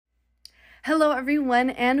Hello, everyone,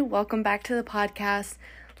 and welcome back to the podcast.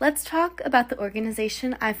 Let's talk about the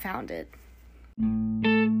organization I founded.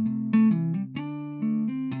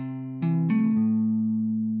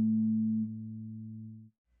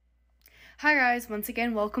 Hi guys, once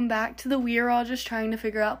again, welcome back to the We Are All Just Trying to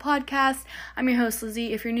Figure Out podcast. I'm your host,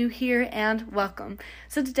 Lizzie, if you're new here, and welcome.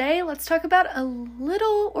 So today, let's talk about a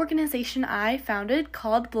little organization I founded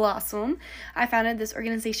called Blossom. I founded this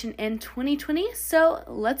organization in 2020, so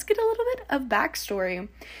let's get a little bit of backstory.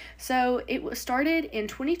 So it was started in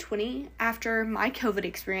 2020 after my COVID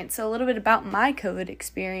experience, so a little bit about my COVID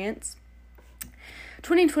experience.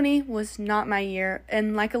 2020 was not my year,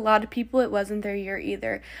 and like a lot of people, it wasn't their year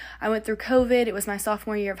either. I went through COVID. It was my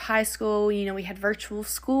sophomore year of high school. We had virtual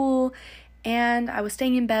school, and I was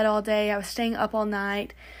staying in bed all day. I was staying up all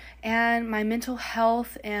night, and my mental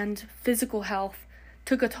health and physical health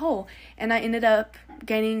took a toll, and I ended up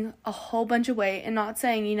gaining a whole bunch of weight. And not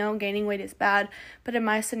saying, gaining weight is bad, but in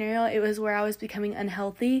my scenario, it was where I was becoming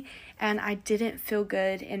unhealthy, and I didn't feel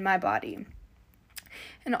good in my body.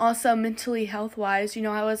 And also mentally health-wise,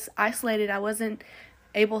 I was isolated. I wasn't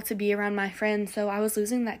able to be around my friends, so I was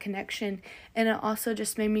losing that connection. And it also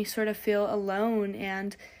just made me sort of feel alone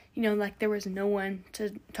and, like there was no one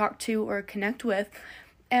to talk to or connect with.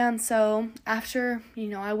 And so after,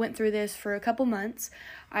 I went through this for a couple months,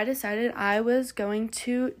 I decided I was going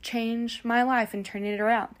to change my life and turn it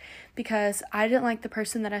around because I didn't like the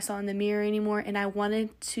person that I saw in the mirror anymore, and I wanted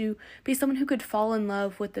to be someone who could fall in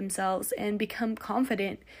love with themselves and become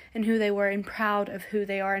confident in who they were and proud of who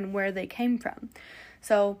they are and where they came from.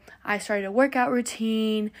 So I started a workout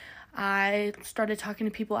routine. I started talking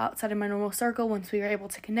to people outside of my normal circle once we were able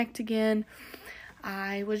to connect again.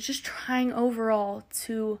 I was just trying overall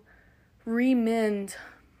to remend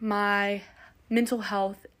my mental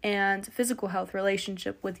health and physical health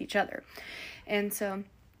relationship with each other. And so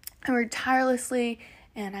I worked tirelessly,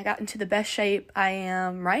 and I got into the best shape I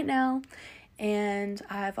am right now. And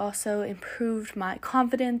I've also improved my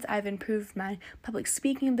confidence. I've improved my public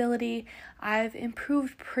speaking ability. I've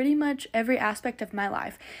improved pretty much every aspect of my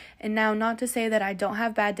life. And now, not to say that I don't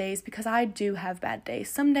have bad days, because I do have bad days.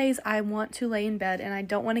 Some days I want to lay in bed and I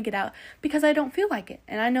don't want to get out because I don't feel like it.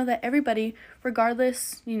 And I know that everybody,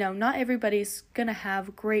 regardless, not everybody's going to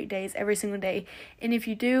have great days every single day. And if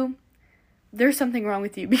you do, there's something wrong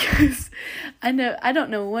with you, because I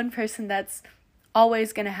don't know one person that's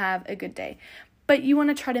always going to have a good day, but you want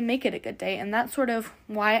to try to make it a good day. And that's sort of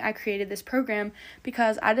why I created this program,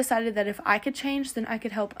 because I decided that if I could change, then I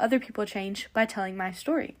could help other people change by telling my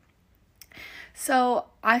story. So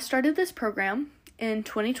I started this program in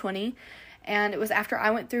 2020, and it was after I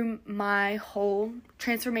went through my whole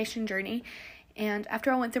transformation journey. And after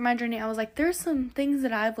I went through my journey, I was like, there's some things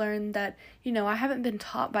that I've learned that, I haven't been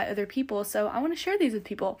taught by other people, so I want to share these with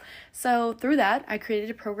people. So through that, I created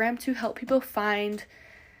a program to help people find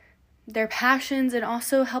their passions and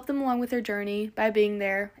also help them along with their journey by being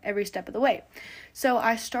there every step of the way. So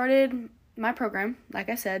I started my program, like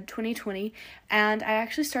I said, 2020, and I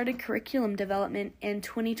actually started curriculum development in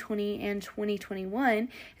 2020, and 2021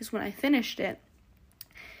 is when I finished it.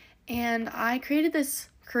 And I created this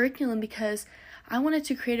curriculum because I wanted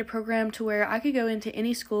to create a program to where I could go into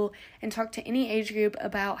any school and talk to any age group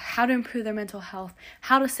about how to improve their mental health,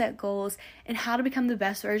 how to set goals, and how to become the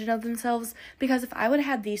best version of themselves. Because if I would have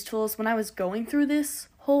had these tools when I was going through this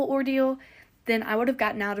whole ordeal, then I would have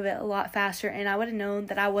gotten out of it a lot faster, and I would have known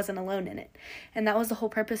that I wasn't alone in it. And that was the whole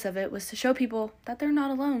purpose of it, was to show people that they're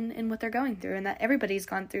not alone in what they're going through, and that everybody's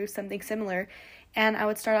gone through something similar. And I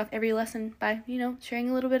would start off every lesson by, sharing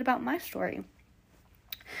a little bit about my story.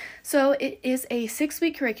 So it is a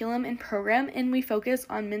 6-week curriculum and program, and we focus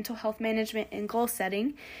on mental health management and goal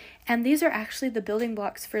setting. And these are actually the building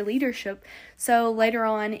blocks for leadership. So later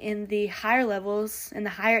on in the higher levels, in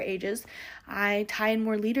the higher ages, I tie in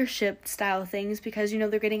more leadership style things because,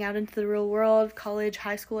 they're getting out into the real world, college,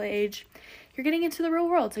 high school age. You're getting into the real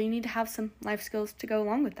world, so you need to have some life skills to go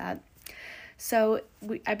along with that. So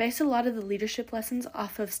I based a lot of the leadership lessons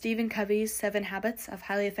off of Stephen Covey's 7 Habits of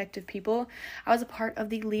Highly Effective People. I was a part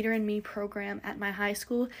of the Leader in Me program at my high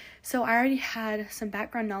school, so I already had some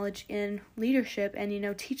background knowledge in leadership and,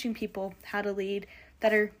 teaching people how to lead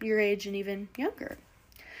that are your age and even younger.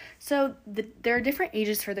 So there are different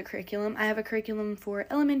ages for the curriculum. I have a curriculum for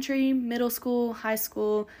elementary, middle school, high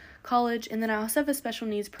school, college, and then I also have a special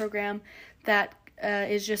needs program that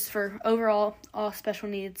is just for overall all special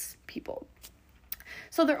needs people.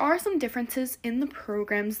 So there are some differences in the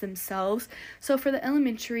programs themselves. So for the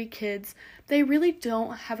elementary kids, they really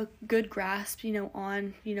don't have a good grasp,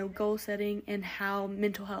 on, goal setting and how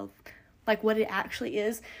mental health like what it actually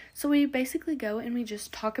is. So we basically go and we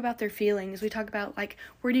just talk about their feelings. We talk about like,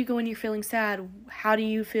 where do you go when you're feeling sad? How do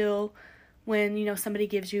you feel when, somebody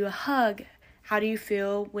gives you a hug? How do you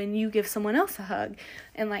feel when you give someone else a hug?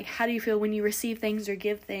 And like, how do you feel when you receive things or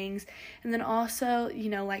give things? And then also,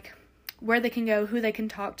 like where they can go, who they can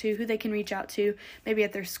talk to, who they can reach out to, maybe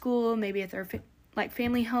at their school, maybe at their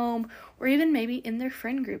family home, or even maybe in their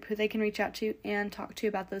friend group who they can reach out to and talk to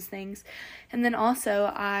about those things. And then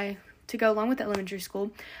also to go along with elementary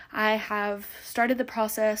school, I have started the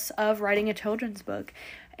process of writing a children's book.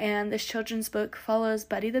 And this children's book follows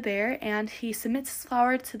Buddy the Bear, and he submits his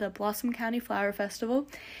flower to the Blossom County Flower Festival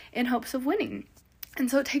in hopes of winning. And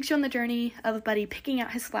so it takes you on the journey of Buddy picking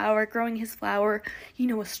out his flower, growing his flower,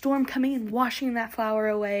 a storm coming and washing that flower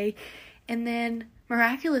away. And then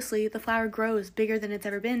miraculously, the flower grows bigger than it's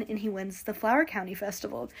ever been, and he wins the Flower County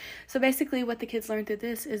Festival. So basically what the kids learn through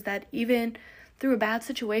this is that even through a bad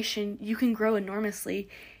situation, you can grow enormously,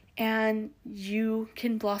 and you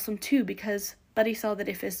can blossom too, because Buddy saw that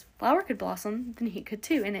if his flower could blossom, then he could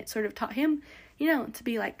too. And it sort of taught him, to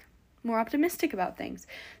be like more optimistic about things.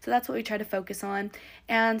 So that's what we try to focus on.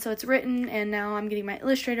 And so it's written, and now I'm getting my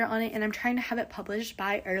illustrator on it, and I'm trying to have it published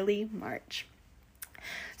by early March.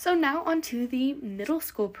 So now on to the middle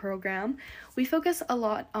school program. We focus a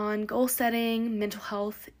lot on goal setting, mental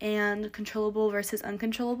health, and controllable versus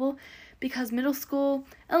uncontrollable, because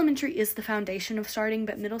elementary is the foundation of starting,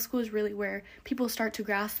 but middle school is really where people start to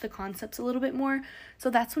grasp the concepts a little bit more.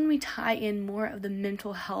 So that's when we tie in more of the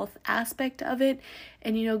mental health aspect of it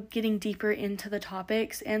and, getting deeper into the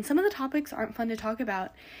topics. And some of the topics aren't fun to talk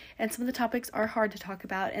about, and some of the topics are hard to talk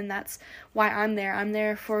about, and that's why I'm there. I'm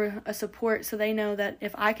there for a support, so they know that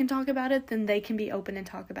if I can talk about it, then they can be open and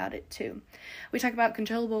talk about it too. We talk about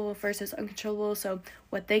controllable versus uncontrollable, so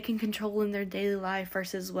what they can control in their daily life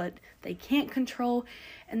versus what they can't control.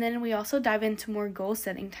 And then we also dive into more goal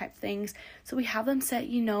setting type things. So we have them set,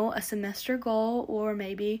 a semester goal or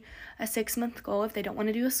maybe a 6-month goal if they don't want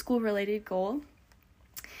to do a school related goal.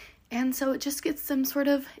 And so it just gets them sort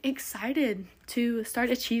of excited to start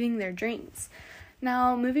achieving their dreams.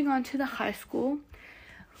 Now, moving on to the high school.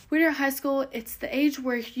 When you're in high school, it's the age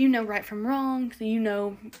where you know right from wrong, so you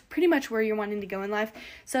know pretty much where you're wanting to go in life.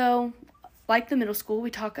 So, like the middle school, we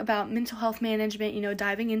talk about mental health management,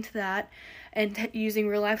 diving into that and using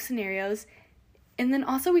real life scenarios. And then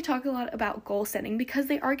also we talk a lot about goal setting because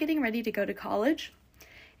they are getting ready to go to college.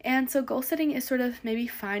 And so goal setting is sort of maybe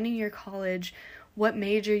finding your college, what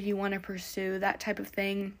major you want to pursue, that type of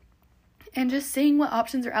thing. And just seeing what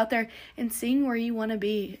options are out there and seeing where you want to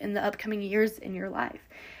be in the upcoming years in your life.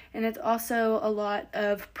 And it's also a lot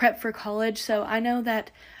of prep for college. So I know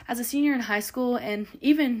that as a senior in high school and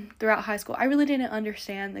even throughout high school, I really didn't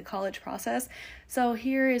understand the college process. So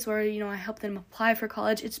here is where, I help them apply for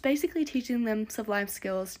college. It's basically teaching them some life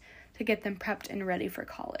skills to get them prepped and ready for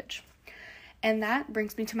college. And that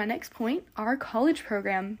brings me to my next point, our college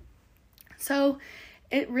program. So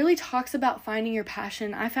it really talks about finding your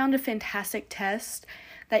passion. I found a fantastic test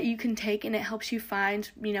that you can take, and it helps you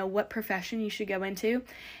find, what profession you should go into.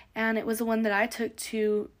 And it was the one that I took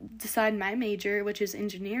to decide my major, which is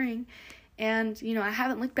engineering. And, I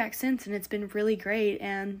haven't looked back since, and it's been really great.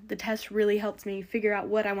 And the test really helped me figure out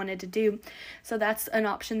what I wanted to do. So that's an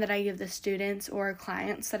option that I give the students or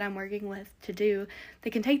clients that I'm working with to do. They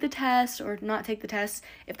can take the test or not take the test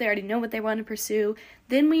if they already know what they want to pursue.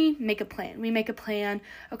 Then we make a plan.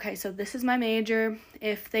 Okay, so this is my major.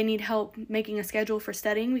 If they need help making a schedule for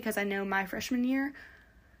studying, because I know my freshman year,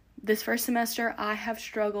 this first semester, I have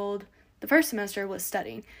struggled. The first semester was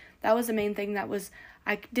studying. That was the main thing.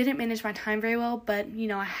 I didn't manage my time very well, but,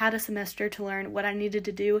 I had a semester to learn what I needed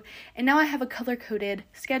to do. And now I have a color-coded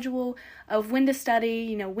schedule of when to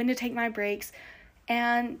study, when to take my breaks,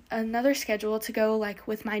 and another schedule to go,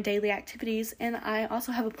 with my daily activities. And I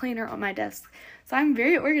also have a planner on my desk. So I'm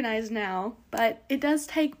very organized now, but it does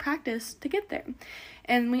take practice to get there.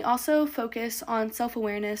 And we also focus on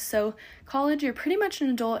self-awareness. So college, you're pretty much an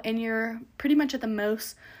adult, and you're pretty much at the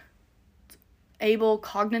most able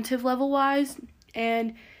cognitive level-wise,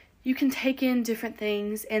 and you can take in different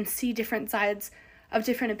things and see different sides of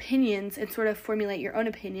different opinions and sort of formulate your own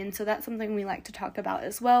opinion. So that's something we like to talk about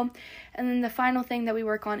as well. And then the final thing that we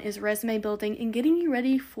work on is resume building and getting you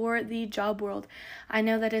ready for the job world. I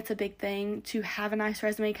know that it's a big thing to have a nice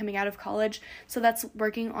resume coming out of college, so that's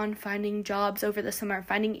working on finding jobs over the summer,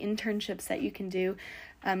 finding internships that you can do,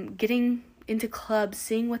 getting into clubs,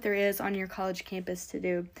 seeing what there is on your college campus to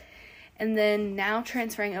do. And then now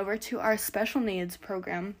transferring over to our special needs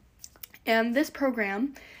program. And this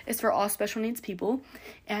program is for all special needs people,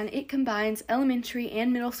 and it combines elementary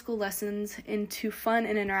and middle school lessons into fun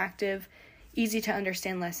and interactive, easy to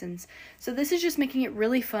understand lessons. So this is just making it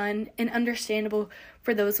really fun and understandable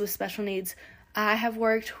for those with special needs. I have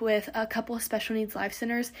worked with a couple of special needs life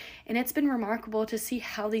centers, and it's been remarkable to see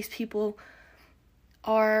how these people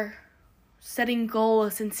are setting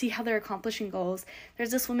goals and see how they're accomplishing goals.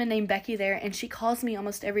 There's this woman named Becky there, and she calls me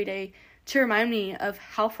almost every day to remind me of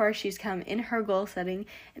how far she's come in her goal setting,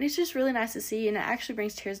 and it's just really nice to see, and it actually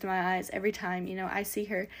brings tears to my eyes every time, I see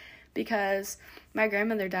her, because my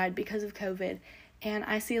grandmother died because of COVID, and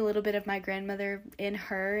I see a little bit of my grandmother in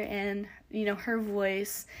her, and, her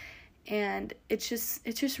voice, and it's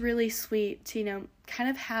just really sweet to, kind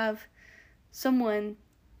of have someone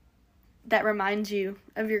that reminds you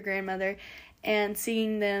of your grandmother, and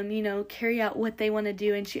seeing them, carry out what they want to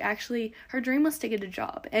do. And her dream was to get a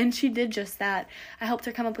job, and she did just that. I helped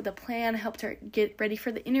her come up with a plan, helped her get ready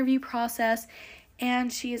for the interview process,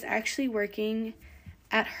 and she is actually working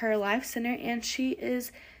at her life center, and she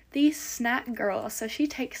is the snack girl. So she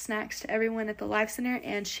takes snacks to everyone at the life center,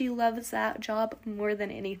 and she loves that job more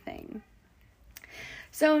than anything.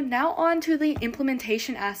 So now on to the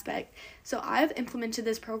implementation aspect. So I've implemented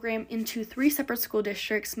this program into 3 separate school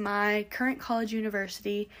districts, my current college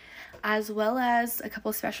university, as well as a couple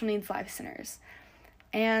of special needs life centers.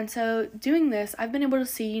 And so doing this, I've been able to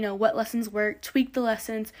see, what lessons work, tweak the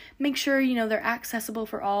lessons, make sure, they're accessible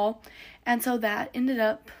for all. And so that ended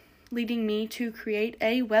up leading me to create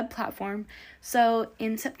a web platform. So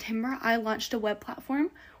in September, I launched a web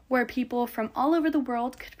platform where people from all over the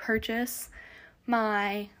world could purchase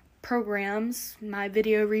my programs, my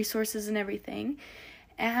video resources, and everything.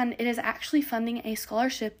 And it is actually funding a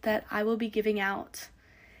scholarship that I will be giving out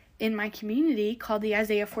in my community called the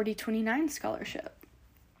Isaiah 4029 Scholarship.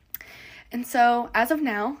 And so as of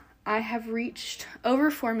now, I have reached over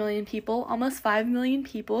 4 million people, almost 5 million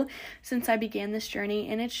people since I began this journey.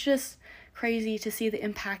 And it's just crazy to see the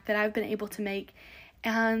impact that I've been able to make.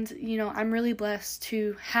 And, I'm really blessed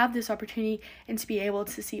to have this opportunity and to be able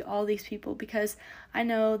to see all these people, because I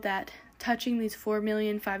know that touching these 4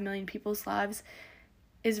 million, 5 million people's lives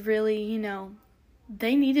is really,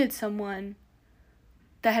 they needed someone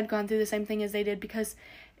that had gone through the same thing as they did. Because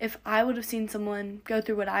if I would have seen someone go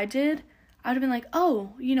through what I did, I would have been like,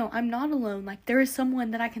 oh, I'm not alone. Like, there is someone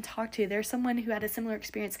that I can talk to. There's someone who had a similar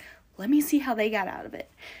experience. Let me see how they got out of it.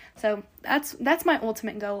 So that's my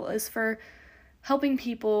ultimate goal, is for helping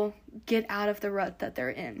people get out of the rut that they're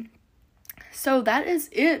in. So that is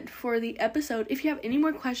it for the episode. If you have any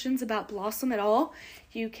more questions about Blossom at all,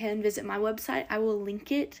 you can visit my website. I will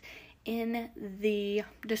link it in the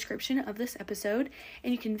description of this episode,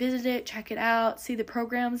 and you can visit it, check it out, see the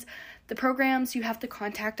programs. The programs, you have to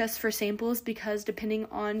contact us for samples, because depending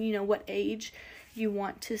on, what age you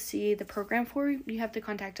want to see the program for, you have to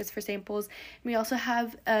contact us for samples. We also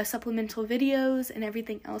have supplemental videos and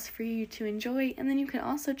everything else for you to enjoy. And then you can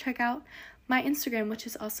also check out my Instagram, which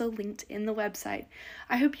is also linked in the website.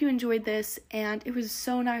 I hope you enjoyed this, and it was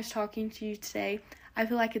so nice talking to you today. I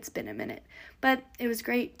feel like it's been a minute, but it was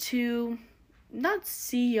great to not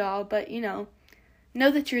see y'all, but know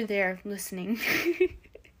that you're there listening.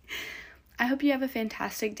 I hope you have a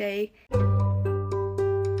fantastic day.